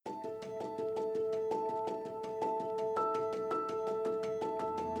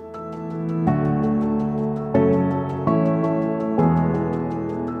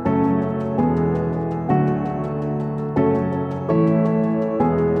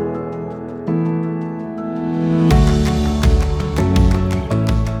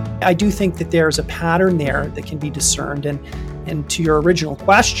I do think that there's a pattern there that can be discerned. And to your original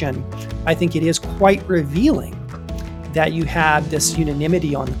question, I think it is quite revealing that you had this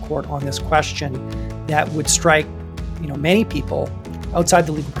unanimity on the court on this question that would strike, many people outside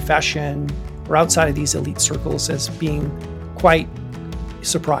the legal profession or outside of these elite circles as being quite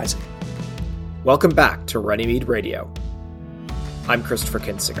surprising. Welcome back to Runnymede Radio. I'm Christopher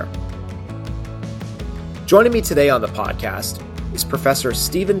Kinsinger. Joining me today on the podcast is Professor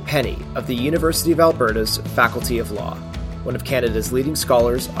Steven Penney of the University of Alberta's Faculty of Law, one of Canada's leading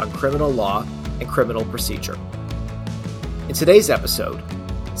scholars on criminal law and criminal procedure. In today's episode,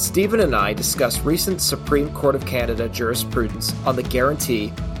 Steven and I discuss recent Supreme Court of Canada jurisprudence on the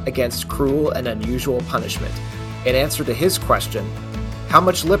guarantee against cruel and unusual punishment in answer to his question, how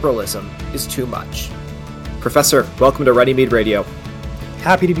much liberalism is too much? Professor, welcome to Runnymede Radio.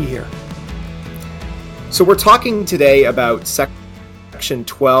 Happy to be here. So we're talking today about Section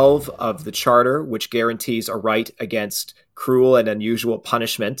 12 of the Charter, which guarantees a right against cruel and unusual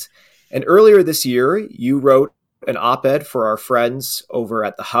punishment. And earlier this year, you wrote an op-ed for our friends over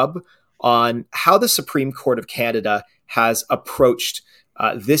at the Hub on how the Supreme Court of Canada has approached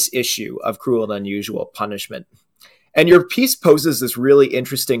this issue of cruel and unusual punishment. And your piece poses this really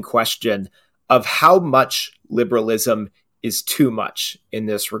interesting question of how much liberalism is too much in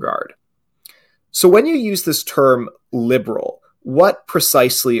this regard. So when you use this term liberal, what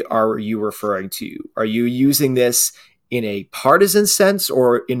precisely are you referring to? Are you using this in a partisan sense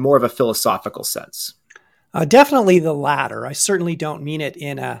or in more of a philosophical sense? Definitely the latter. I certainly don't mean it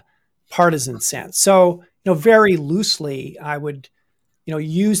in a partisan sense. So, very loosely, I would,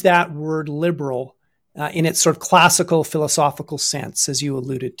 use that word liberal in its sort of classical philosophical sense, as you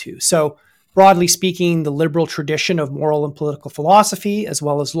alluded to. So, broadly speaking, the liberal tradition of moral and political philosophy, as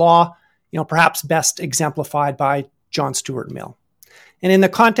well as law, perhaps best exemplified by John Stuart Mill. And in the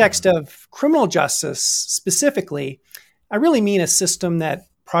context of criminal justice specifically, I really mean a system that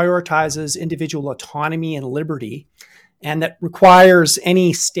prioritizes individual autonomy and liberty, and that requires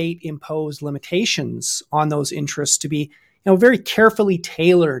any state-imposed limitations on those interests to be, very carefully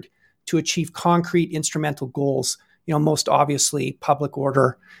tailored to achieve concrete instrumental goals, most obviously public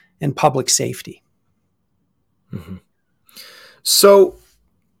order and public safety. Mm-hmm. So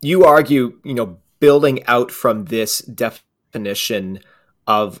you argue, building out from this definition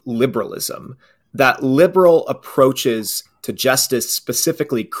of liberalism, that liberal approaches to justice,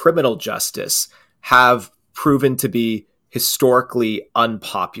 specifically criminal justice, have proven to be historically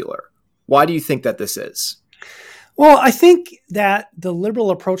unpopular. Why do you think that this is? Well, I think that the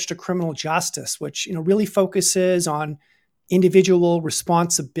liberal approach to criminal justice, which really focuses on individual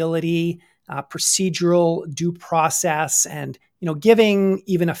responsibility, procedural due process, and giving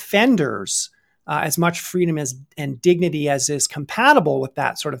even offenders as much freedom and dignity as is compatible with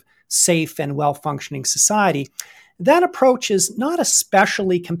that sort of safe and well-functioning society, that approach is not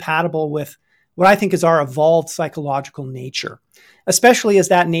especially compatible with what I think is our evolved psychological nature, especially as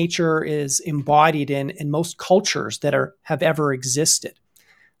that nature is embodied in most cultures that have ever existed.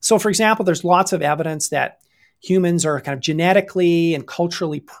 So, for example, there's lots of evidence that humans are kind of genetically and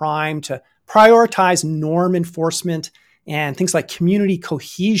culturally primed to prioritize norm enforcement and things like community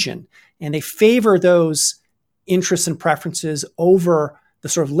cohesion. And they favor those interests and preferences over the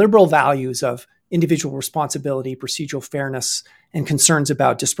sort of liberal values of individual responsibility, procedural fairness, and concerns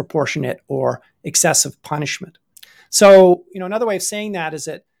about disproportionate or excessive punishment. So, another way of saying that is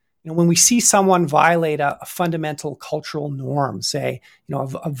that, when we see someone violate a fundamental cultural norm, say,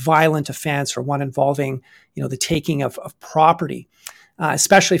 a violent offense or one involving, the taking of property,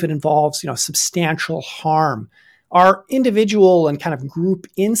 especially if it involves, substantial harm, our individual and kind of group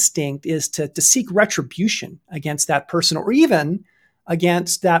instinct is to seek retribution against that person, or even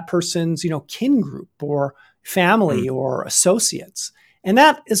against that person's, kin group or family or associates. And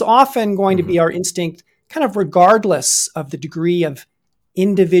that is often going to be our instinct, kind of regardless of the degree of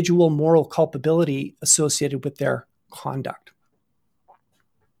individual moral culpability associated with their conduct.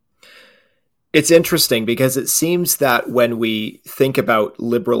 It's interesting because it seems that when we think about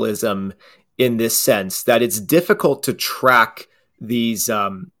liberalism in this sense, that it's difficult to track these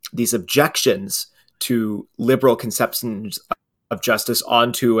objections to liberal conceptions of justice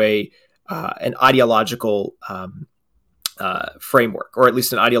onto an ideological framework, or at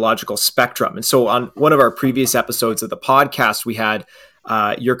least an ideological spectrum. And so on one of our previous episodes of the podcast, we had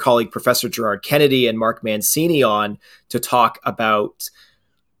your colleague, Professor Gerard Kennedy, and Mark Mancini on to talk about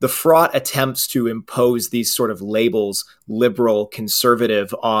the fraught attempts to impose these sort of labels, liberal,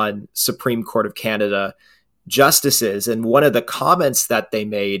 conservative, on Supreme Court of Canada justices. And one of the comments that they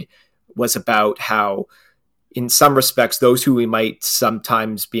made was about how in some respects, those who we might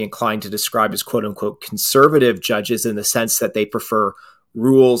sometimes be inclined to describe as quote unquote conservative judges, in the sense that they prefer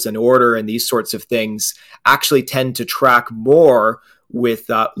rules and order and these sorts of things, actually tend to track more with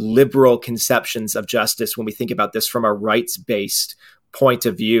liberal conceptions of justice when we think about this from a rights-based point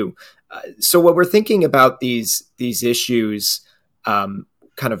of view. So when we're thinking about these issues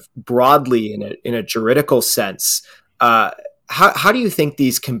kind of broadly in a juridical sense, how do you think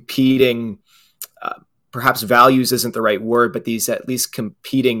these competing perhaps values isn't the right word, but these at least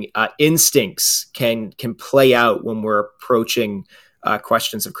competing instincts can play out when we're approaching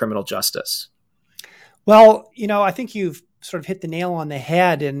questions of criminal justice? Well, I think you've sort of hit the nail on the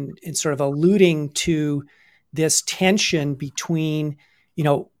head in sort of alluding to this tension between,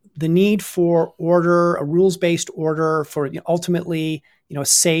 the need for order, a rules-based order for ultimately, a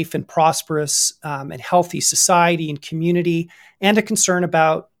safe and prosperous and healthy society and community, and a concern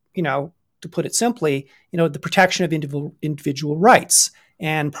about, to put it simply, the protection of individual rights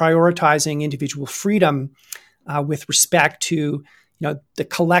and prioritizing individual freedom with respect to, the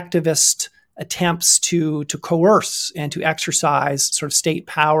collectivist attempts to coerce and to exercise sort of state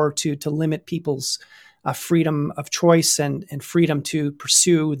power to limit people's freedom of choice and freedom to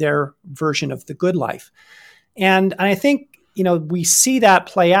pursue their version of the good life. And I think, we see that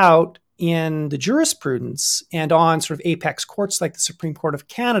play out in the jurisprudence and on sort of apex courts like the Supreme Court of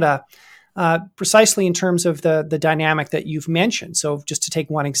Canada, precisely in terms of the dynamic that you've mentioned. So just to take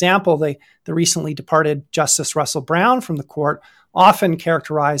one example, the recently departed Justice Russell Brown from the court, often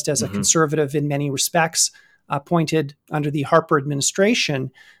characterized as a conservative in many respects, appointed under the Harper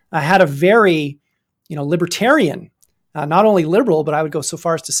administration, had a very, libertarian, not only liberal, but I would go so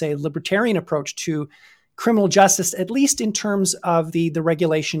far as to say libertarian approach to criminal justice, at least in terms of the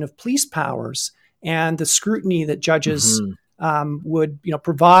regulation of police powers and the scrutiny that judges would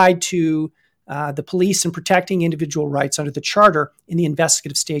provide to the police in protecting individual rights under the Charter in the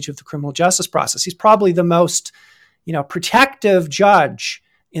investigative stage of the criminal justice process. He's probably the most protective judge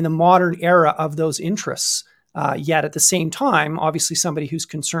in the modern era of those interests. Yet at the same time, obviously somebody who's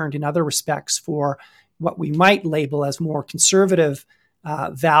concerned in other respects for what we might label as more conservative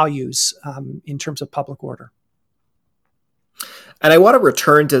values in terms of public order. And I want to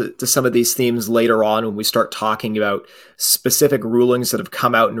return to some of these themes later on when we start talking about specific rulings that have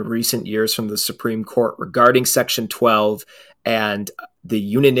come out in recent years from the Supreme Court regarding Section 12 and the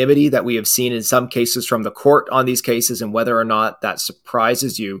unanimity that we have seen in some cases from the court on these cases and whether or not that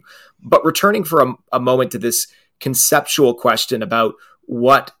surprises you. But returning for a moment to this conceptual question about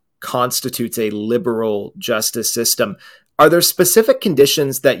what constitutes a liberal justice system, are there specific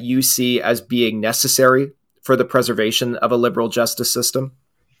conditions that you see as being necessary for the preservation of a liberal justice system?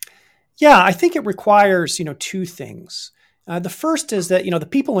 Yeah, I think it requires, two things. The first is that, the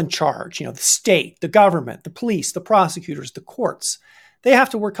people in charge, the state, the government, the police, the prosecutors, the courts, they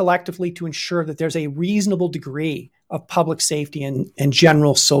have to work collectively to ensure that there's a reasonable degree of public safety and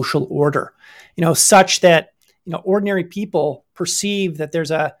general social order, such that, ordinary people perceive that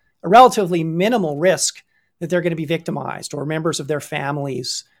there's a relatively minimal risk that they're going to be victimized or members of their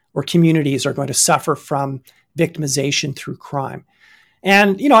families or communities are going to suffer from victimization through crime.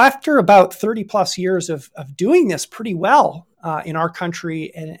 And, after about 30 plus years of doing this pretty well in our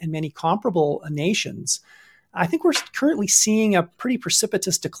country and many comparable nations, I think we're currently seeing a pretty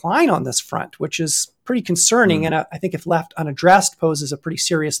precipitous decline on this front, which is pretty concerning. And I think if left unaddressed, poses a pretty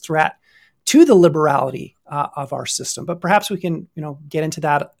serious threat to the liberality of our system. But perhaps we can, get into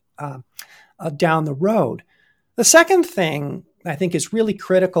that down the road. The second thing I think is really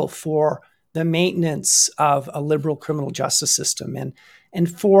critical for the maintenance of a liberal criminal justice system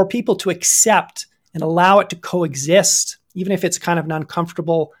and for people to accept and allow it to coexist, even if it's kind of an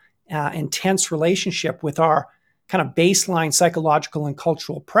uncomfortable, intense relationship with our kind of baseline psychological and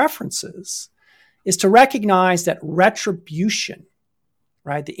cultural preferences, is to recognize that retribution,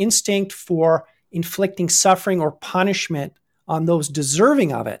 right, the instinct for inflicting suffering or punishment on those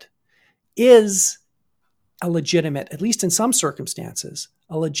deserving of it, is a legitimate, at least in some circumstances,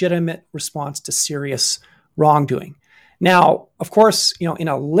 a legitimate response to serious wrongdoing. Now, of course, in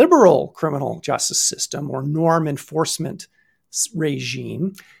a liberal criminal justice system or norm enforcement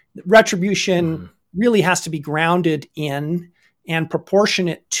regime, retribution really has to be grounded in and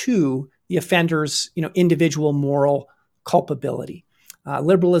proportionate to the offender's, individual moral culpability.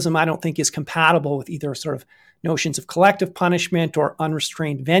 Liberalism, I don't think, is compatible with either sort of notions of collective punishment or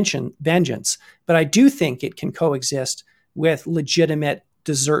unrestrained vengeance, but I do think it can coexist with legitimate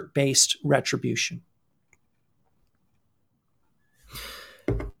desert-based retribution.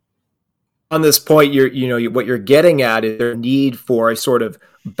 on this point, what you're getting at is their need for a sort of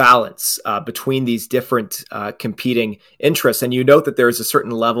balance between these different competing interests. And you note that there is a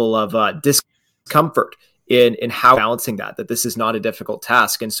certain level of discomfort in how balancing that this is not a difficult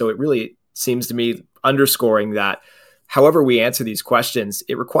task. And so it really seems to me underscoring that however we answer these questions,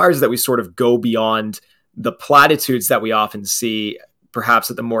 it requires that we sort of go beyond the platitudes that we often see, perhaps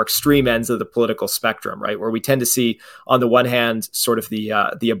at the more extreme ends of the political spectrum, right? Where we tend to see, on the one hand, sort of the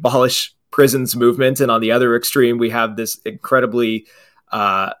abolish prisons movement, and on the other extreme, we have this incredibly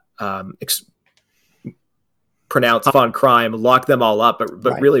pronounced on crime, lock them all up. But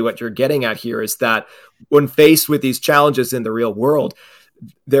right. Really what you're getting at here is that when faced with these challenges in the real world,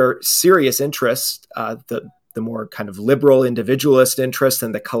 their serious interests, the more kind of liberal individualist interest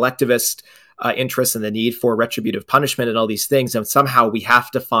and the collectivist interest and the need for retributive punishment and all these things, and somehow we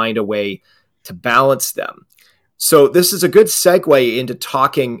have to find a way to balance them. So this is a good segue into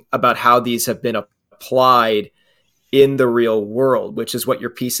talking about how these have been applied in the real world, which is what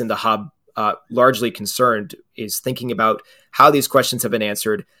your piece in the Hub largely concerned, is thinking about how these questions have been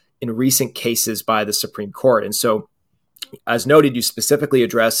answered in recent cases by the Supreme Court. And so, as noted, you specifically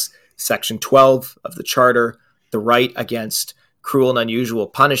address Section 12 of the Charter, the right against cruel and unusual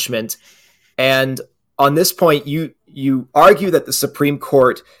punishment. And on this point, you argue that the Supreme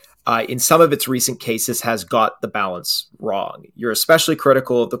Court, in some of its recent cases, has got the balance wrong. You're especially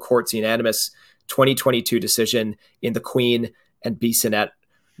critical of the court's unanimous 2022 decision in the Queen and Bissonnette,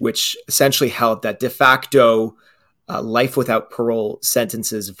 which essentially held that de facto life without parole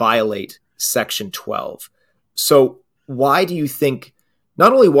sentences violate Section 12. So why do you think,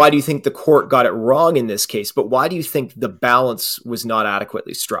 not only why do you think the court got it wrong in this case, but why do you think the balance was not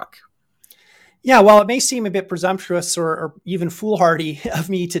adequately struck? Yeah, well, it may seem a bit presumptuous or even foolhardy of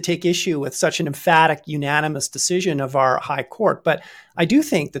me to take issue with such an emphatic, unanimous decision of our high court, but I do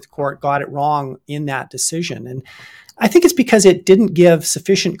think that the court got it wrong in that decision. And I think it's because it didn't give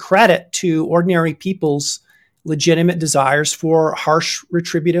sufficient credit to ordinary people's legitimate desires for harsh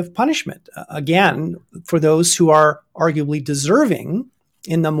retributive punishment. Again, for those who are arguably deserving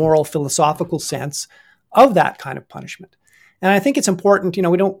in the moral philosophical sense of that kind of punishment. And I think it's important,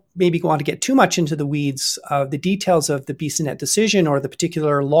 we don't maybe want to get too much into the weeds of the details of the Bissonnette decision or the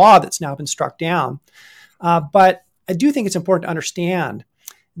particular law that's now been struck down. But I do think it's important to understand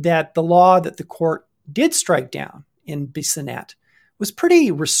that the law that the court did strike down in Bissonnette was pretty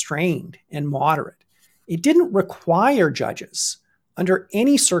restrained and moderate. It didn't require judges under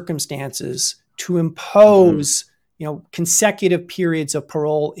any circumstances to impose, consecutive periods of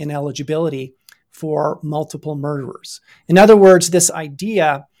parole ineligibility for multiple murderers. In other words, this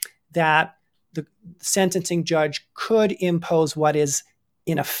idea that the sentencing judge could impose what is,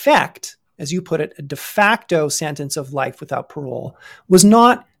 in effect, as you put it, a de facto sentence of life without parole was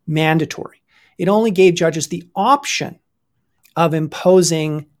not mandatory. It only gave judges the option of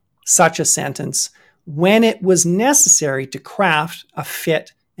imposing such a sentence when it was necessary to craft a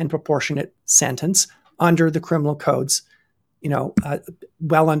fit and proportionate sentence under the criminal code's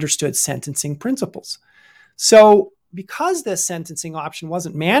well understood sentencing principles. So because this sentencing option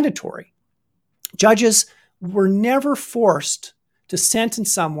wasn't mandatory, judges were never forced to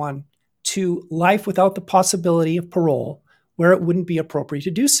sentence someone to life without the possibility of parole where it wouldn't be appropriate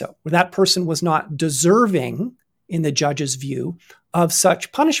to do so, where that person was not deserving, in the judge's view, of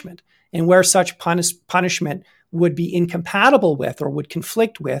such punishment, and where such punishment would be incompatible with or would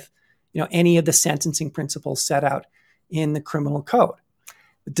conflict with any of the sentencing principles set out in the criminal code.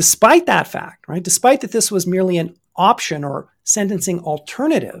 But despite that fact, despite that this was merely an option or sentencing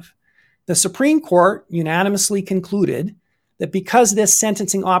alternative, the Supreme Court unanimously concluded that because this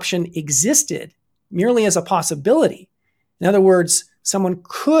sentencing option existed merely as a possibility, in other words, someone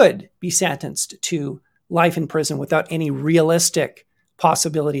could be sentenced to life in prison without any realistic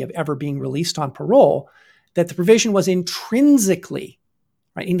possibility of ever being released on parole, that the provision was intrinsically,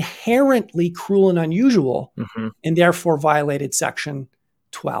 inherently cruel and unusual, and therefore violated Section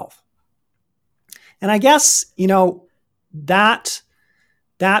 12. And I guess, that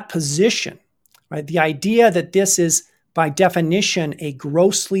position, the idea that this is by definition a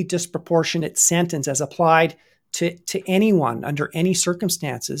grossly disproportionate sentence as applied to anyone under any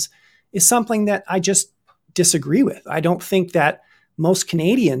circumstances, is something that I just disagree with. I don't think that most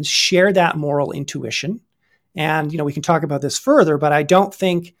Canadians share that moral intuition. And, we can talk about this further, but I don't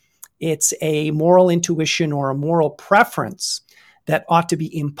think it's a moral intuition or a moral preference that ought to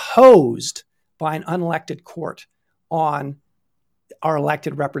be imposed by an unelected court on our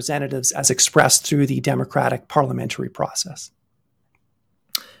elected representatives as expressed through the democratic parliamentary process.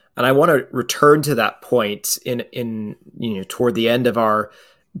 And I want to return to that point in toward the end of our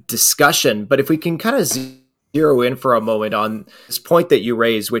discussion. But if we can kind of zero in for a moment on this point that you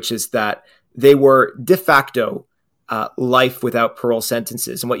raised, which is that they were de facto life without parole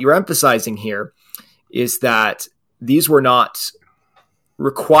sentences. And what you're emphasizing here is that these were not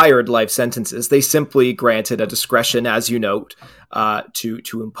required life sentences. They simply granted a discretion, as you note, to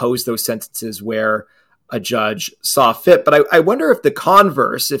impose those sentences where a judge saw fit. But I wonder if the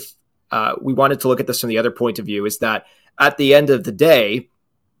converse, if we wanted to look at this from the other point of view, is that at the end of the day,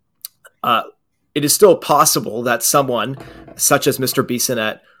 it is still possible that someone such as Mr.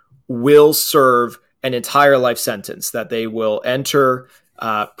 Bissonnette will serve an entire life sentence, that they will enter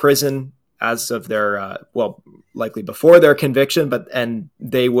prison as of their, likely before their conviction, and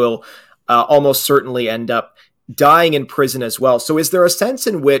they will almost certainly end up dying in prison as well. So is there a sense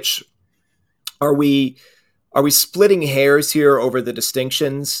in which are we splitting hairs here over the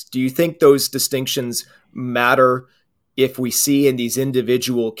distinctions? Do you think those distinctions matter if we see in these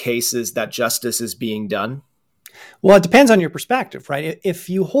individual cases that justice is being done? Well, it depends on your perspective, right? If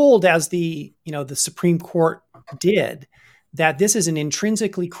you hold, as the Supreme Court did, that this is an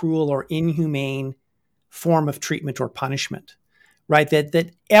intrinsically cruel or inhumane form of treatment or punishment, right?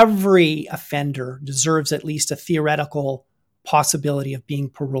 That every offender deserves at least a theoretical possibility of being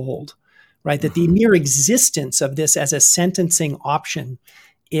paroled, right? That the mere existence of this as a sentencing option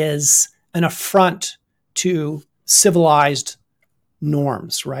is an affront to civilized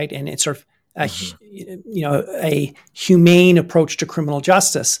norms, right? And it's sort of a humane approach to criminal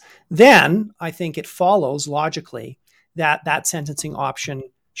justice. Then I think it follows logically that sentencing option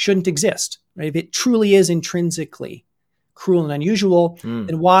shouldn't exist, right? If it truly is intrinsically cruel and unusual,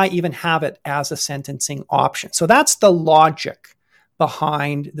 then why even have it as a sentencing option? So that's the logic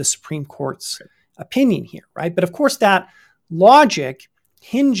behind the Supreme Court's opinion here, right? But of course, that logic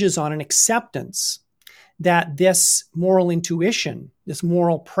hinges on an acceptance that this moral intuition, this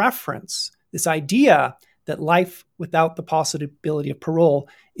moral preference, this idea that life without the possibility of parole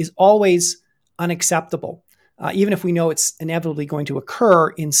is always unacceptable, even if we know it's inevitably going to occur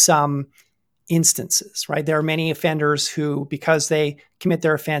in some instances, right? There are many offenders who, because they commit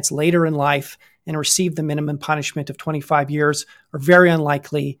their offense later in life and receive the minimum punishment of 25 years, are very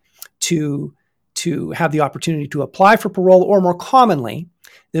unlikely to have the opportunity to apply for parole. Or more commonly,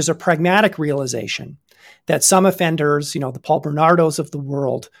 there's a pragmatic realization that some offenders, the Paul Bernardos of the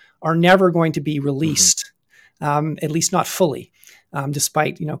world, are never going to be released, at least not fully,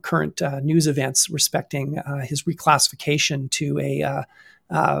 despite current news events respecting his reclassification to a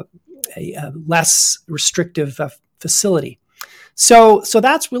less restrictive facility. So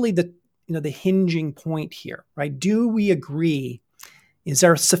that's really the hinging point here, right? Do we agree? Is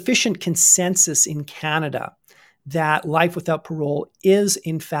there sufficient consensus in Canada that life without parole is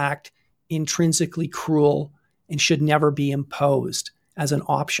in fact intrinsically cruel and should never be imposed as an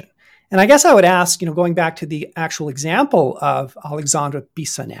option? And I guess I would ask, going back to the actual example of Alexandre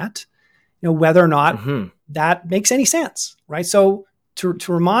Bissonnette, whether or not that makes any sense, right? So to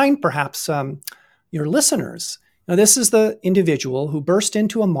remind perhaps your listeners, this is the individual who burst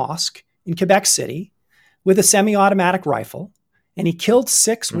into a mosque in Quebec City with a semi-automatic rifle, and he killed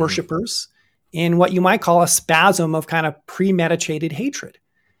 6 worshipers in what you might call a spasm of kind of premeditated hatred.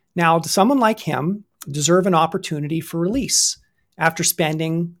 Now, does someone like him deserve an opportunity for release after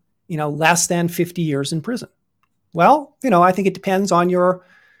spending, less than 50 years in prison? Well, I think it depends on your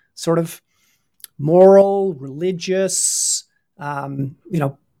sort of moral, religious,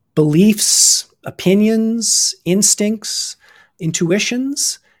 beliefs, opinions, instincts,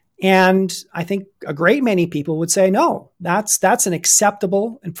 intuitions. And I think a great many people would say, no, that's an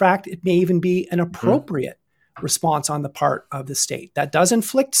acceptable, in fact, it may even be an appropriate response on the part of the state. That does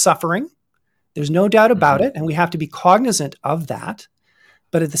inflict suffering. There's no doubt about it. And we have to be cognizant of that.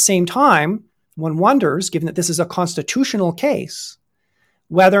 But at the same time, one wonders, given that this is a constitutional case,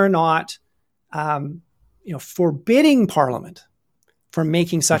 whether or not, forbidding Parliament from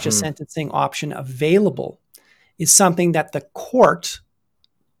making such a sentencing option available is something that the court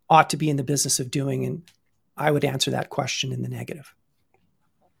ought to be in the business of doing. And I would answer that question in the negative.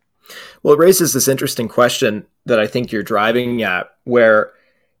 Well, it raises this interesting question that I think you're driving at, where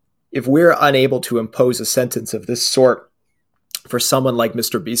if we're unable to impose a sentence of this sort for someone like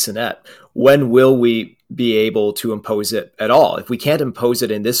Mr. Bissonnette, when will we be able to impose it at all? If we can't impose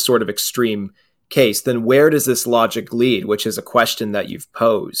it in this sort of extreme case, then where does this logic lead, which is a question that you've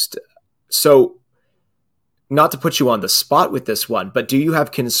posed. So, not to put you on the spot with this one, but do you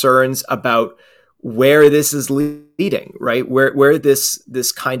have concerns about where this is leading, right? Where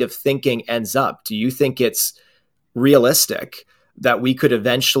this kind of thinking ends up? Do you think it's realistic that we could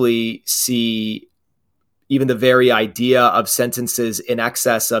eventually see, even the very idea of sentences in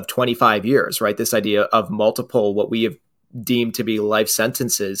excess of 25 years, right? This idea of multiple, what we have deemed to be life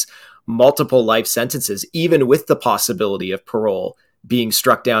sentences, multiple life sentences, even with the possibility of parole being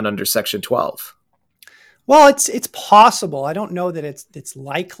struck down under Section 12. Well, it's possible. I don't know that it's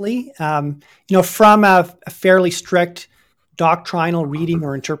likely. From a fairly strict doctrinal reading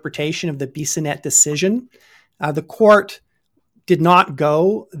or interpretation of the Bissonnette decision, the court did not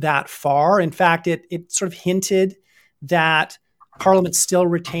go that far. In fact, it sort of hinted that Parliament still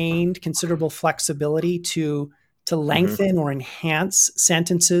retained considerable flexibility to lengthen or enhance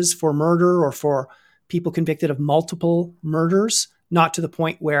sentences for murder or for people convicted of multiple murders, not to the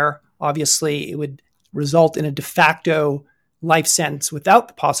point where obviously it would result in a de facto life sentence without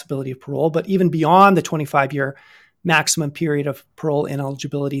the possibility of parole, but even beyond the 25-year maximum period of parole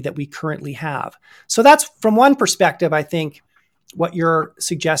ineligibility that we currently have. So that's, from one perspective, I think what you're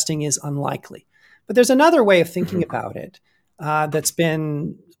suggesting is unlikely. But there's another way of thinking about it that's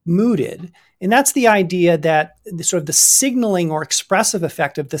been mooted, and that's the idea that the signaling or expressive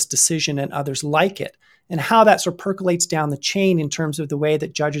effect of this decision and others like it, and how that sort of percolates down the chain in terms of the way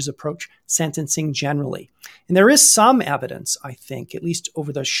that judges approach sentencing generally. And there is some evidence, I think, at least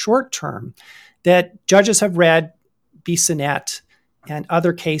over the short term, that judges have read Bissonnette and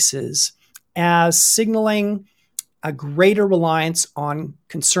other cases as signaling a greater reliance on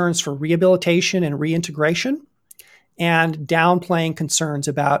concerns for rehabilitation and reintegration, and downplaying concerns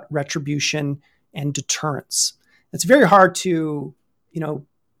about retribution and deterrence. It's very hard to,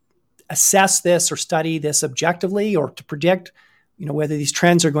 assess this or study this objectively or to predict, whether these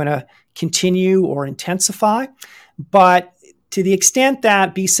trends are going to continue or intensify. But to the extent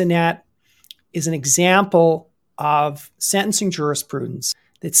that Bissonnette is an example of sentencing jurisprudence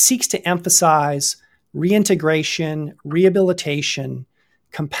that seeks to emphasize reintegration, rehabilitation,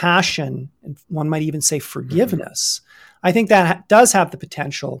 compassion, and one might even say forgiveness, I think that does have the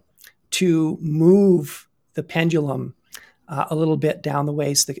potential to move the pendulum a little bit down the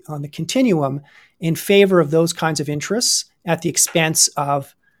ways on the continuum in favor of those kinds of interests at the expense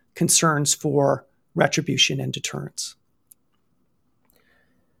of concerns for retribution and deterrence.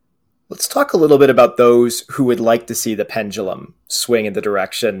 Let's talk a little bit about those who would like to see the pendulum swing in the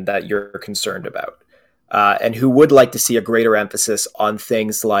direction that you're concerned about, and who would like to see a greater emphasis on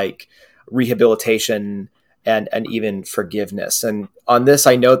things like rehabilitation and even forgiveness. And on this,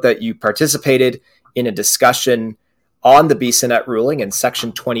 I note that you participated in a discussion on the Bissonnette ruling and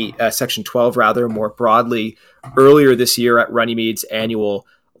Section 12, more broadly, earlier this year at Runnymede's annual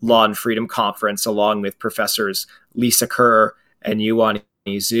Law and Freedom Conference, along with Professors Lisa Kerr and Yuan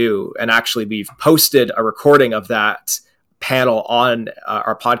Zhu. And actually, we've posted a recording of that panel on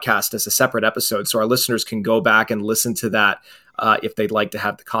our podcast as a separate episode, so our listeners can go back and listen to that if they'd like to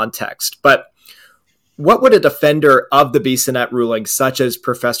have the context. But what would a defender of the Bissonnette ruling, such as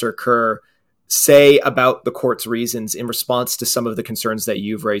Professor Kerr, say about the court's reasons in response to some of the concerns that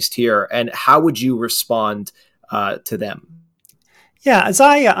you've raised here, and how would you respond to them? Yeah, as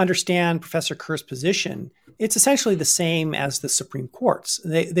I understand Professor Kerr's position, it's essentially the same as the Supreme Court's.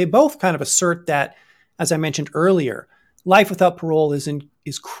 They both kind of assert that, as I mentioned earlier, life without parole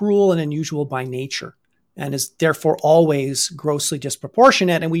is cruel and unusual by nature, and is therefore always grossly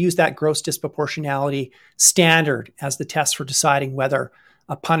disproportionate. And we use that gross disproportionality standard as the test for deciding whether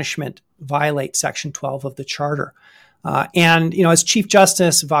a punishment violates Section 12 of the Charter. As Chief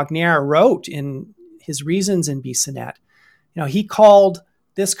Justice Wagner wrote in his reasons in Bissonnette, he called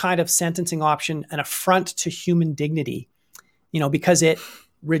this kind of sentencing option an affront to human dignity, because it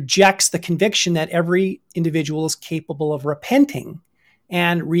rejects the conviction that every individual is capable of repenting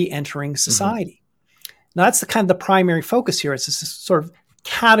and re-entering society. Now, that's the primary focus here. It's this sort of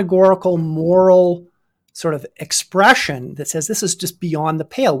categorical moral sort of expression that says this is just beyond the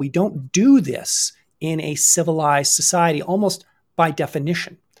pale. We don't do this in a civilized society, almost by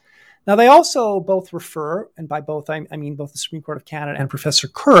definition. Now, they also both refer, and by both, I mean both the Supreme Court of Canada and Professor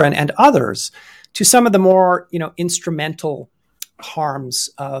Kerr and others, to some of the more, instrumental harms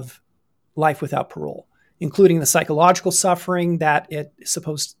of life without parole, including the psychological suffering that it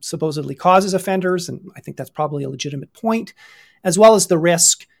supposedly causes offenders, and I think that's probably a legitimate point, as well as the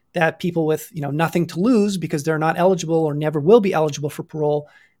risk that people with nothing to lose because they're not eligible or never will be eligible for parole,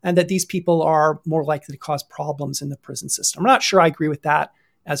 and that these people are more likely to cause problems in the prison system. I'm not sure I agree with that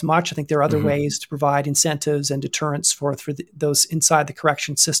as much. I think there are other ways to provide incentives and deterrence for those inside the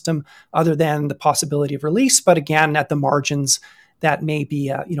correction system other than the possibility of release. But again, at the margins, that may be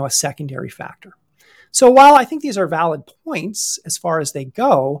a secondary factor. So while I think these are valid points as far as they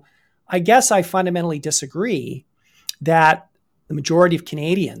go, I guess I fundamentally disagree that the majority of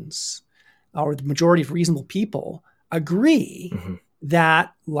Canadians or the majority of reasonable people agree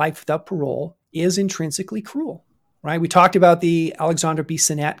that life without parole is intrinsically cruel, right? We talked about the Alexandre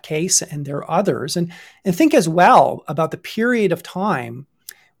Bissonnette case, and there are others. And think as well about the period of time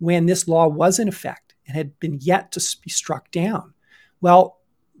when this law was in effect and had been yet to be struck down. Well,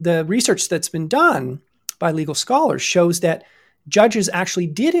 the research that's been done by legal scholars shows that judges actually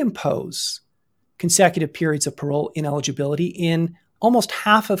did impose consecutive periods of parole ineligibility in almost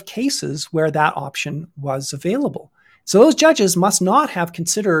half of cases where that option was available. So those judges must not have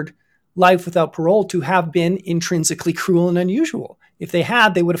considered life without parole to have been intrinsically cruel and unusual. If they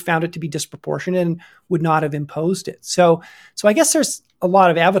had, they would have found it to be disproportionate and would not have imposed it. So I guess there's a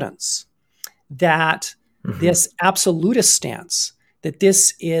lot of evidence that this absolutist stance, that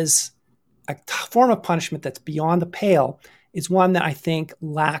this is a form of punishment that's beyond the pale, is one that I think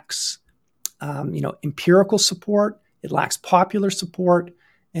lacks, empirical support. It lacks popular support,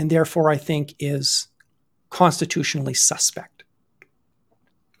 and therefore I think is constitutionally suspect.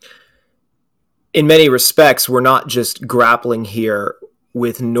 In many respects, we're not just grappling here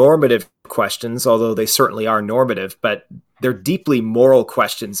with normative questions, although they certainly are normative, but they're deeply moral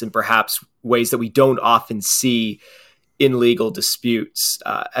questions in perhaps ways that we don't often see in legal disputes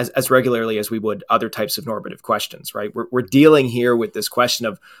as regularly as we would other types of normative questions, right? We're dealing here with this question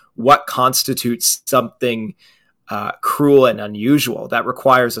of what constitutes something cruel and unusual. That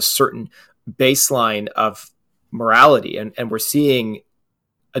requires a certain baseline of morality. And we're seeing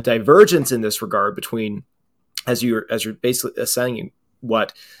a divergence in this regard between, as you're basically saying,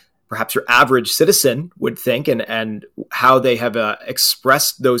 what perhaps your average citizen would think and how they have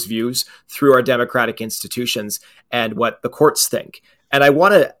expressed those views through our democratic institutions and what the courts think. And I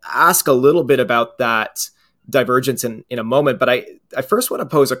want to ask a little bit about that divergence in a moment, but I first want to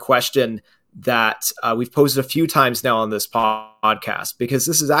pose a question that we've posed a few times now on this podcast, because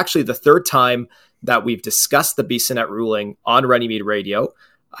this is actually the third time that we've discussed the Bissonnette ruling on Runnymede Radio.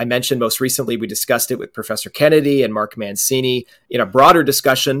 I mentioned most recently we discussed it with Professor Kennedy and Mark Mancini in a broader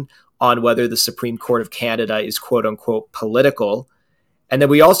discussion on whether the Supreme Court of Canada is quote unquote political. And then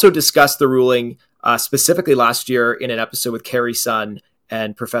we also discussed the ruling specifically last year in an episode with Carrie Sun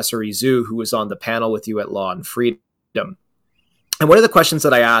and Professor Izu, who was on the panel with you at Law and Freedom. And one of the questions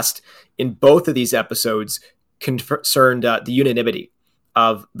that I asked in both of these episodes concerned the unanimity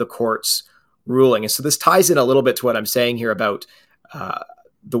of the court's ruling. And so this ties in a little bit to what I'm saying here about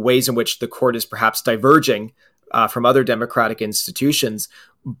the ways in which the court is perhaps diverging from other democratic institutions.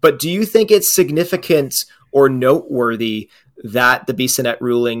 But do you think it's significant or noteworthy that the Bissonnette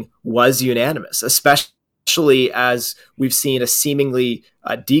ruling was unanimous, especially as we've seen a seemingly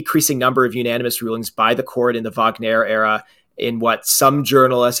decreasing number of unanimous rulings by the court in the Wagner era, in what some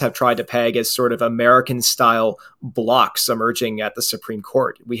journalists have tried to peg as sort of American-style blocks emerging at the Supreme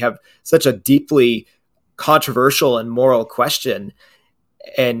Court? We have such a deeply controversial and moral question.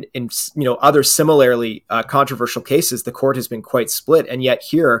 And in other similarly controversial cases, the court has been quite split. And yet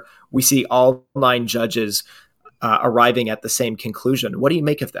here we see all 9 judges arriving at the same conclusion. What do you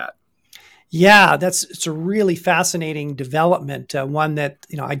make of that? Yeah, it's a really fascinating development, one that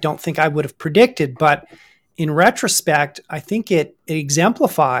I don't think I would have predicted. But in retrospect, I think it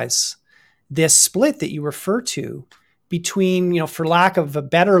exemplifies this split that you refer to between, for lack of a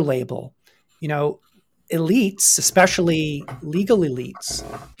better label, elites, especially legal elites,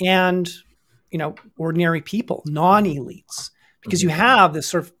 and ordinary people, non-elites, because you have this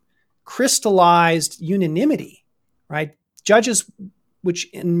sort of crystallized unanimity, right? Judges, which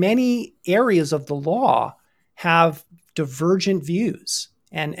in many areas of the law have divergent views,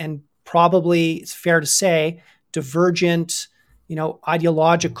 and probably it's fair to say divergent,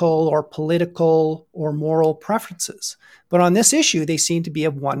 ideological or political or moral preferences. But on this issue, they seem to be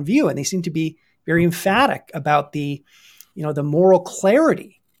of one view, and they seem to be very emphatic about the moral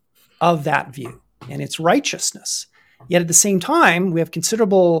clarity of that view and its righteousness. Yet at the same time, we have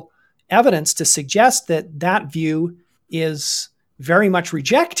considerable evidence to suggest that that view is very much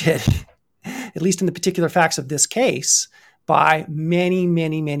rejected, at least in the particular facts of this case, by many,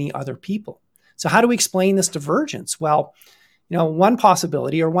 many, many other people. So how do we explain this divergence? Well, one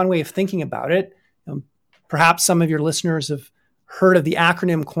possibility or one way of thinking about it, perhaps some of your listeners have heard of the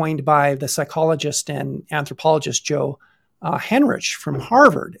acronym coined by the psychologist and anthropologist Joe Henrich from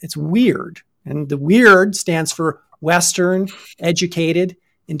Harvard. It's WEIRD. And the WEIRD stands for Western, educated,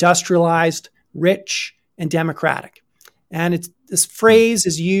 industrialized, rich, and democratic. And this phrase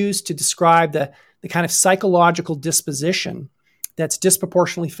is used to describe the kind of psychological disposition that's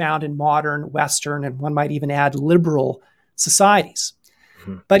disproportionately found in modern, Western, and one might even add liberal societies.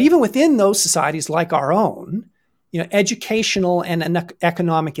 But even within those societies like our own, educational and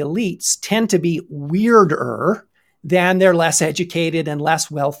economic elites tend to be weirder than their less educated and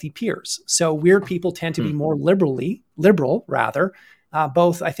less wealthy peers. So weird people tend to be more liberal,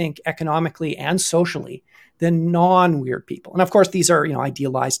 both I think economically and socially, than non-weird people. And of course, these are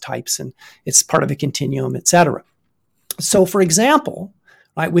idealized types, and it's part of a continuum, et cetera. So, for example,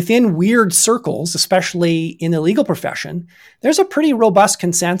 right, within weird circles, especially in the legal profession, there's a pretty robust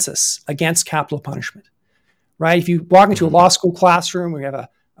consensus against capital punishment. Right? If you walk into a law school classroom, we have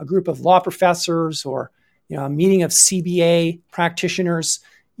a group of law professors or a meeting of CBA practitioners,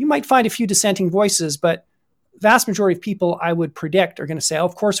 you might find a few dissenting voices, but the vast majority of people I would predict are going to say,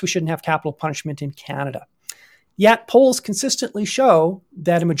 of course, we shouldn't have capital punishment in Canada. Yet polls consistently show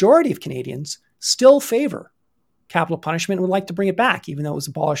that a majority of Canadians still favor capital punishment and would like to bring it back, even though it was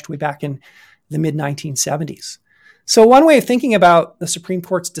abolished way back in the mid-1970s. So one way of thinking about the Supreme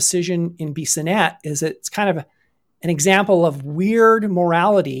Court's decision in Bissonnette is it's kind of an example of weird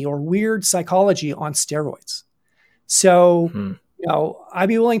morality or weird psychology on steroids. So, I'd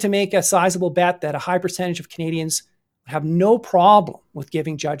be willing to make a sizable bet that a high percentage of Canadians have no problem with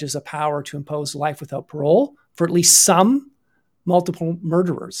giving judges a power to impose life without parole for at least some multiple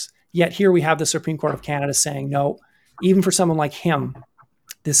murderers. Yet here we have the Supreme Court of Canada saying, no, even for someone like him,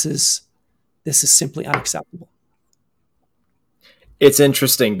 this is simply unacceptable. It's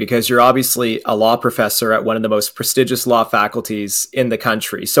interesting because you're obviously a law professor at one of the most prestigious law faculties in the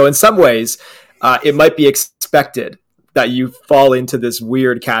country. So in some ways, it might be expected that you fall into this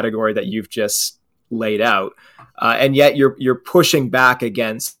weird category that you've just laid out. And yet you're pushing back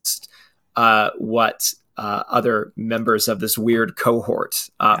against what other members of this weird cohort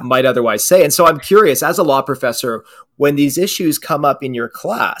might otherwise say. And so I'm curious, as a law professor, when these issues come up in your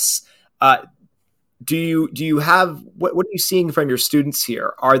class, do you have what are you seeing from your students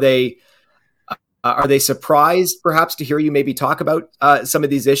here? Are they surprised perhaps to hear you maybe talk about some of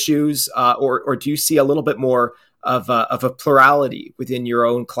these issues, or do you see a little bit more of a plurality within your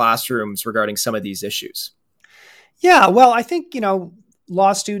own classrooms regarding some of these issues? Yeah, well, I think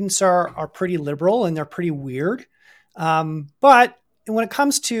law students are pretty liberal and they're pretty weird, but when it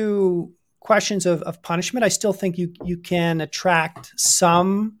comes to questions of punishment, I still think you can attract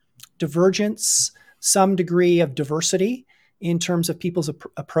some divergence, some degree of diversity in terms of people's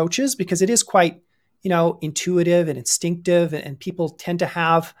approaches, because it is quite, intuitive and instinctive, and people tend to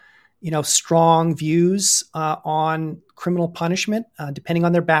have, strong views on criminal punishment, depending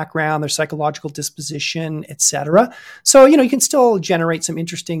on their background, their psychological disposition, et cetera. So, you can still generate some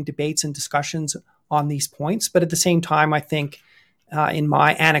interesting debates and discussions on these points. But at the same time, I think in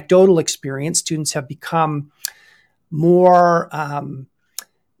my anecdotal experience, students have become more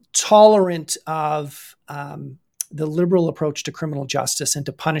tolerant of the liberal approach to criminal justice and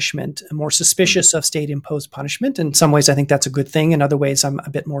to punishment, and more suspicious of state-imposed punishment. In some ways, I think that's a good thing. In other ways, I'm a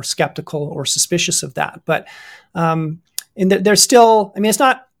bit more skeptical or suspicious of that. But there's still, it's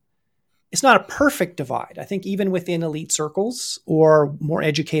not a perfect divide. I think even within elite circles or more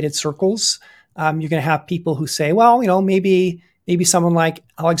educated circles, you're going to have people who say, well, maybe someone like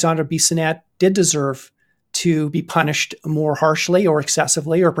Alexandre Bissonnette did deserve to be punished more harshly or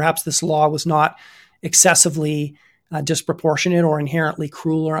excessively, or perhaps this law was not excessively disproportionate or inherently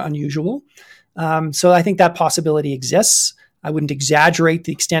cruel or unusual. So I think that possibility exists. I wouldn't exaggerate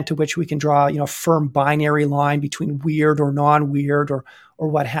the extent to which we can draw, a firm binary line between weird or non-weird or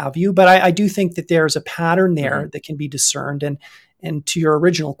what have you. But I do think that there's a pattern there that can be discerned. And to your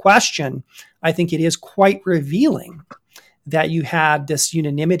original question, I think it is quite revealing that you had this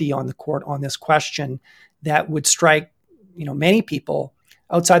unanimity on the court on this question that would strike, many people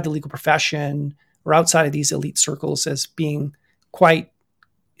outside the legal profession or outside of these elite circles as being quite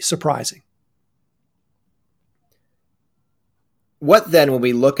surprising. What then, when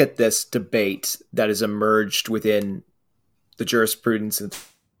we look at this debate that has emerged within the jurisprudence in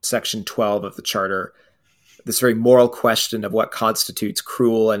Section 12 of the Charter, this very moral question of what constitutes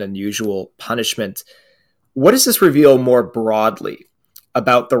cruel and unusual punishment, what does this reveal more broadly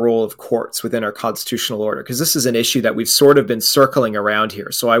about the role of courts within our constitutional order? Because this is an issue that we've sort of been circling around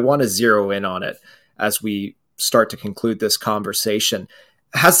here. So I want to zero in on it as we start to conclude this conversation.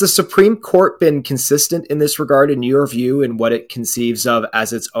 Has the Supreme Court been consistent in this regard, in your view, in what it conceives of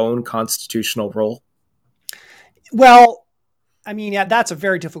as its own constitutional role? Well, that's a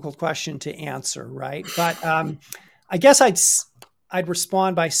very difficult question to answer, right? But I guess I'd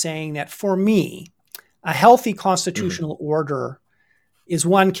respond by saying that for me, a healthy constitutional order is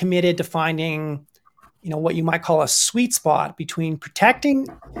one committed to finding, what you might call a sweet spot between protecting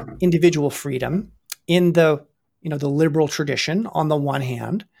individual freedom in the liberal tradition on the one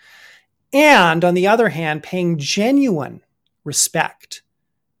hand, and on the other hand, paying genuine respect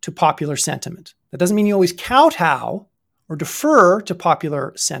to popular sentiment. That doesn't mean you always kowtow or defer to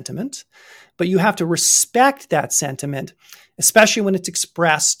popular sentiment, but you have to respect that sentiment, especially when it's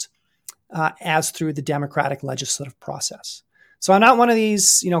expressed as through the democratic legislative process. So I'm not one of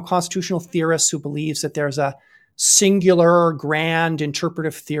these, constitutional theorists who believes that there's a singular grand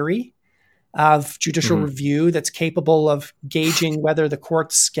interpretive theory of judicial review that's capable of gauging whether the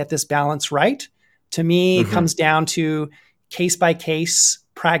courts get this balance right. To me, it comes down to case-by-case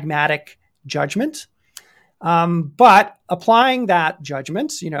pragmatic judgment. But applying that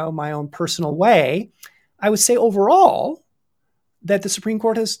judgment, my own personal way, I would say overall that the Supreme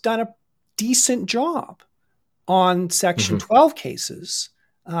Court has done a decent job on Section 12 cases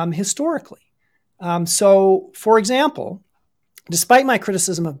historically. So, for example, despite my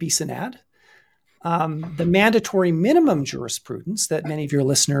criticism of Bissonnette, the mandatory minimum jurisprudence that many of your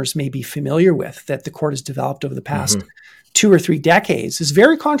listeners may be familiar with, that the court has developed over the past 2 or 3 decades, is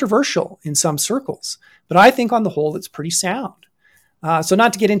very controversial in some circles. But I think on the whole, it's pretty sound. So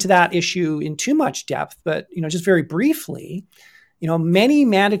not to get into that issue in too much depth, but just very briefly, many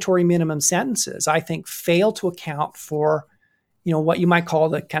mandatory minimum sentences, I think, fail to account for what you might call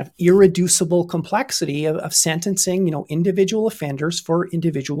the kind of irreducible complexity of sentencing, individual offenders for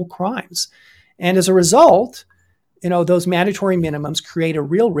individual crimes. And as a result, those mandatory minimums create a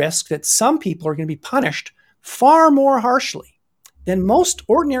real risk that some people are going to be punished far more harshly than most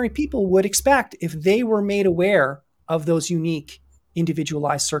ordinary people would expect if they were made aware of those unique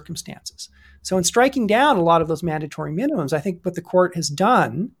individualized circumstances. So in striking down a lot of those mandatory minimums, I think what the court has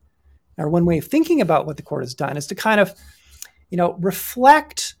done, or one way of thinking about what the court has done, is to kind of,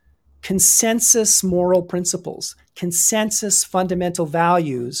 reflect consensus moral principles, consensus fundamental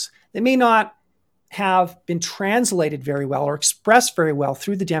values that may not have been translated very well or expressed very well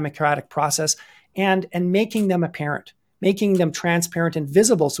through the democratic process, and making them apparent, making them transparent and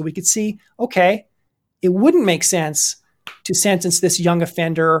visible so we could see, okay, it wouldn't make sense to sentence this young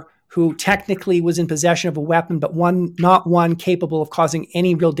offender who technically was in possession of a weapon, but not one capable of causing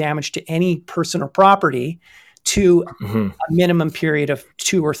any real damage to any person or property, to a minimum period of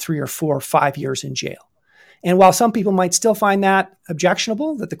 2 or 3 or 4 or 5 years in jail. And while some people might still find that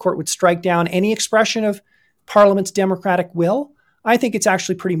objectionable, that the court would strike down any expression of Parliament's democratic will, I think it's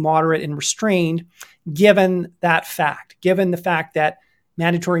actually pretty moderate and restrained given the fact that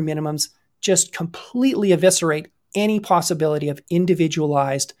mandatory minimums just completely eviscerate any possibility of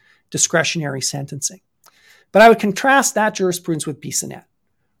individualized discretionary sentencing. But I would contrast that jurisprudence with Bissonnette,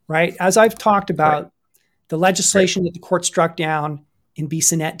 right? As I've talked about, the legislation that the court struck down in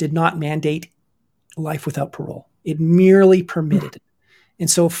Bissonnette did not mandate life without parole. It merely permitted it. And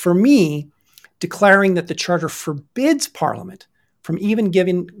so for me, declaring that the Charter forbids Parliament from even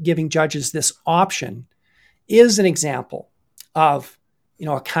giving judges this option is an example of,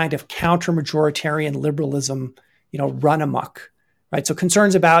 a kind of counter-majoritarian liberalism, run amok, right? So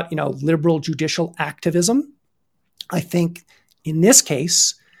concerns about, liberal judicial activism, I think in this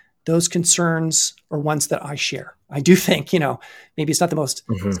case, those concerns are ones that I share. I do think, maybe it's not the most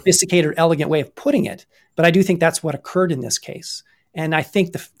sophisticated or elegant way of putting it, but I do think that's what occurred in this case. And I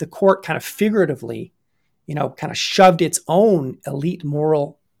think the court kind of figuratively, kind of shoved its own elite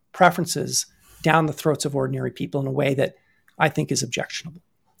moral preferences down the throats of ordinary people in a way that I think is objectionable.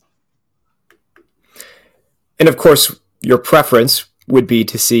 And of course, your preference would be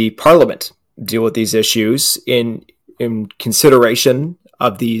to see Parliament deal with these issues in consideration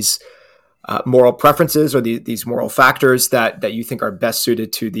of these moral preferences or these moral factors that you think are best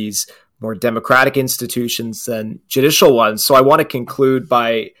suited to these more democratic institutions than judicial ones. So I want to conclude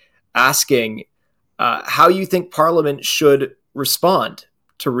by asking how you think Parliament should respond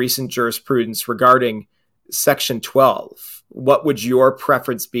to recent jurisprudence regarding Section 12. What would your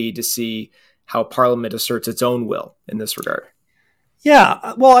preference be to see how Parliament asserts its own will in this regard?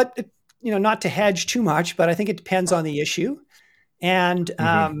 Yeah, well, not to hedge too much, but I think it depends on the issue. And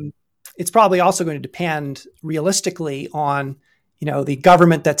it's probably also going to depend realistically on, the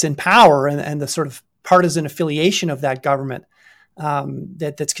government that's in power and the sort of partisan affiliation of that government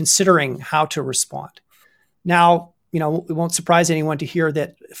that's considering how to respond. Now, it won't surprise anyone to hear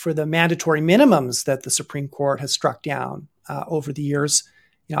that for the mandatory minimums that the Supreme Court has struck down over the years,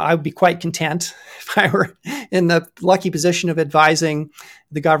 I would be quite content if I were in the lucky position of advising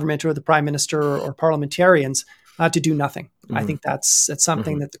the government or the prime minister or parliamentarians to do nothing. I think that's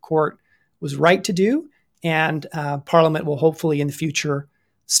something that the court was right to do, and Parliament will hopefully in the future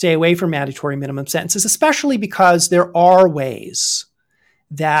stay away from mandatory minimum sentences, especially because there are ways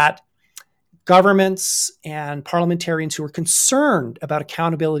that governments and parliamentarians who are concerned about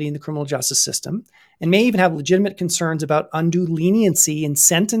accountability in the criminal justice system and may even have legitimate concerns about undue leniency in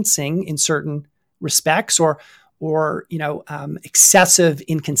sentencing in certain respects or excessive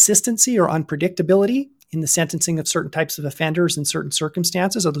inconsistency or unpredictability in the sentencing of certain types of offenders in certain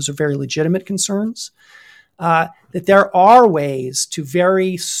circumstances. Those are very legitimate concerns. That there are ways to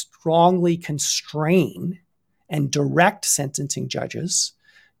very strongly constrain and direct sentencing judges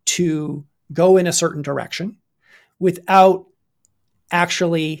to go in a certain direction without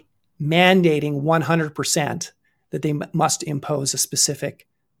actually mandating 100% that they must impose a specific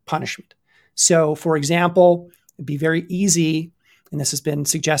punishment. So, for example, it'd be very easy, and this has been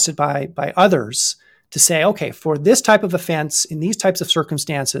suggested by others, to say, okay, for this type of offense, in these types of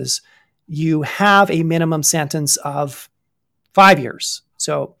circumstances, you have a minimum sentence of 5 years.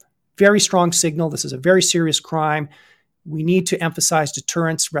 So, very strong signal. This is a very serious crime. We need to emphasize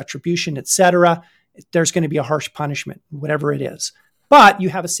deterrence, retribution, etc. There's going to be a harsh punishment, whatever it is. But you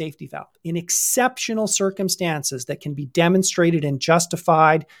have a safety valve. In exceptional circumstances that can be demonstrated and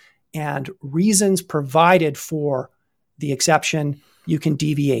justified and reasons provided for the exception, you can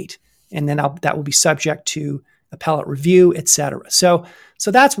deviate. And then that will be subject to appellate review, etc. So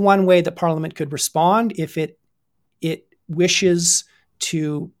that's one way that Parliament could respond if it wishes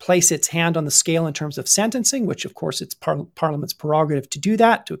to place its hand on the scale in terms of sentencing, which of course it's Parliament's prerogative to do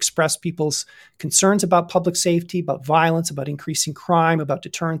that, to express people's concerns about public safety, about violence, about increasing crime, about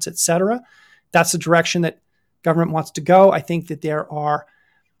deterrence, etc. That's the direction that government wants to go. I think that there are,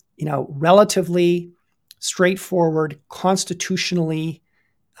 relatively straightforward, constitutionally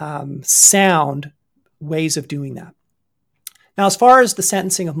sound ways of doing that. Now, as far as the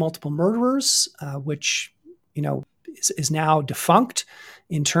sentencing of multiple murderers, which, is now defunct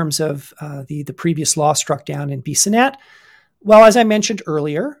in terms of the previous law struck down in Bissonnette. Well, as I mentioned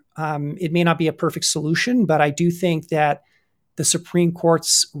earlier, it may not be a perfect solution, but I do think that the Supreme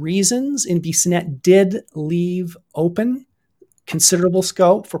Court's reasons in Bissonnette did leave open considerable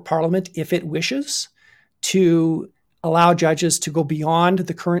scope for Parliament, if it wishes, to allow judges to go beyond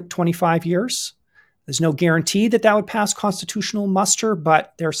the current 25 years. There's no guarantee that would pass constitutional muster,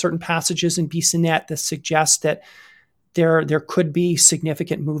 but there are certain passages in Bissonnette that suggest that there could be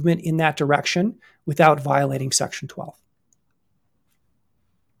significant movement in that direction without violating Section 12.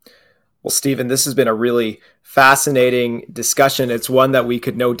 Well, Steven, this has been a really fascinating discussion. It's one that we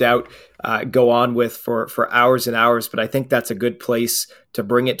could no doubt go on with for hours and hours, but I think that's a good place to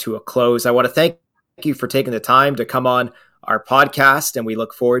bring it to a close. I want to thank you for taking the time to come on our podcast, and we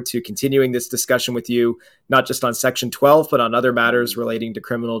look forward to continuing this discussion with you, not just on Section 12, but on other matters relating to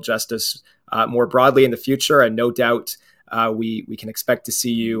criminal justice more broadly in the future. And no doubt we can expect to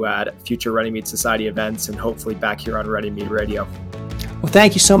see you at future Runnymede Society events and hopefully back here on Runnymede Radio. Well,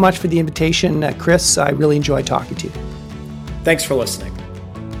 thank you so much for the invitation, Chris. I really enjoyed talking to you. Thanks for listening.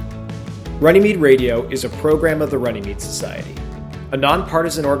 Runnymede Radio is a program of the Runnymede Society, a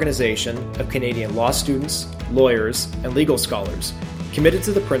nonpartisan organization of Canadian law students, lawyers, and legal scholars committed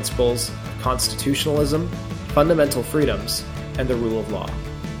to the principles of constitutionalism, fundamental freedoms, and the rule of law.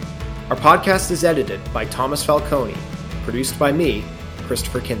 Our podcast is edited by Thomas Falcone, produced by me,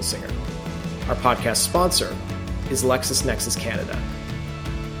 Christopher Kinsinger. Our podcast sponsor is LexisNexis Canada.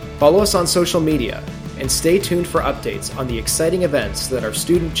 Follow us on social media and stay tuned for updates on the exciting events that our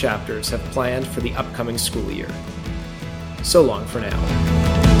student chapters have planned for the upcoming school year. So long for now.